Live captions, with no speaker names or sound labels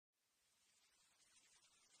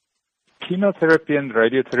Chemotherapy and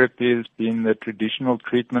radiotherapy has been the traditional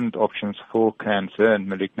treatment options for cancer and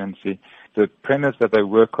malignancy. The premise that they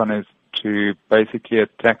work on is to basically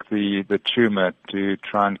attack the tumor to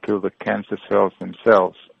try and kill the cancer cells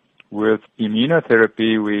themselves. With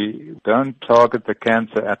immunotherapy, we don't target the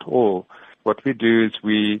cancer at all. What we do is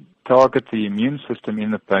we target the immune system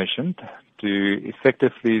in the patient to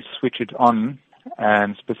effectively switch it on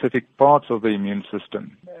and specific parts of the immune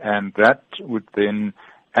system. And that would then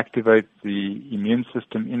activate the immune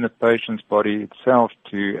system in the patient's body itself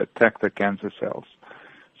to attack the cancer cells.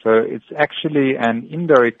 So it's actually an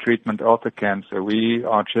indirect treatment of the cancer. We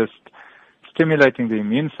are just stimulating the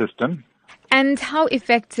immune system. And how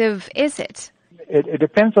effective is it? It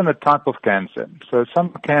depends on the type of cancer. So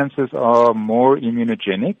some cancers are more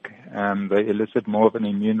immunogenic. They elicit more of an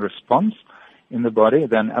immune response in the body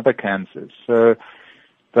than other cancers. So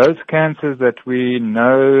those cancers that we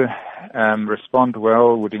know respond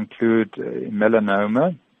well would include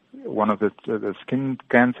melanoma, one of the skin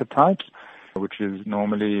cancer types, which is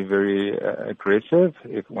normally very aggressive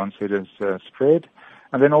if once it is spread.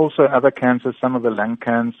 And then also other cancers, some of the lung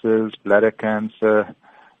cancers, bladder cancer,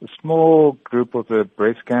 a small group of the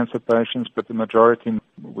breast cancer patients, but the majority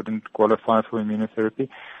wouldn't qualify for immunotherapy.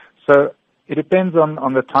 So it depends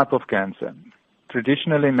on the type of cancer.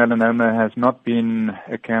 Traditionally, melanoma has not been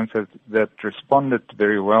a cancer that responded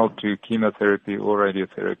very well to chemotherapy or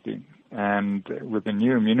radiotherapy. And with the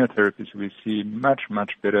new immunotherapies, we see much,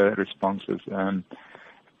 much better responses.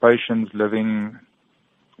 Patients living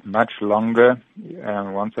much longer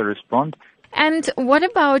once they respond. And what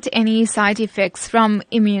about any side effects from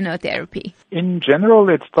immunotherapy? In general,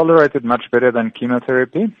 it's tolerated much better than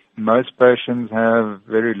chemotherapy. Most patients have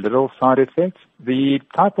very little side effects. The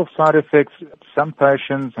type of side effects, some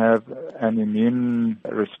patients have an immune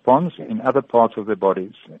response in other parts of their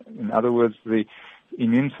bodies. In other words, the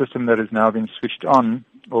immune system that has now been switched on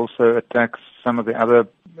also attacks some of the other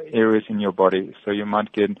areas in your body. So you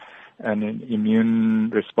might get an immune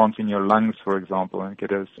response in your lungs, for example, and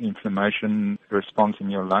get an inflammation response in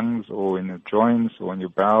your lungs or in the joints or in your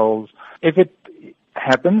bowels. If it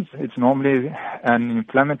happens, it's normally an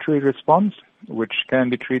inflammatory response, which can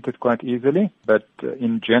be treated quite easily, but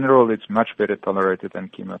in general, it's much better tolerated than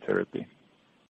chemotherapy.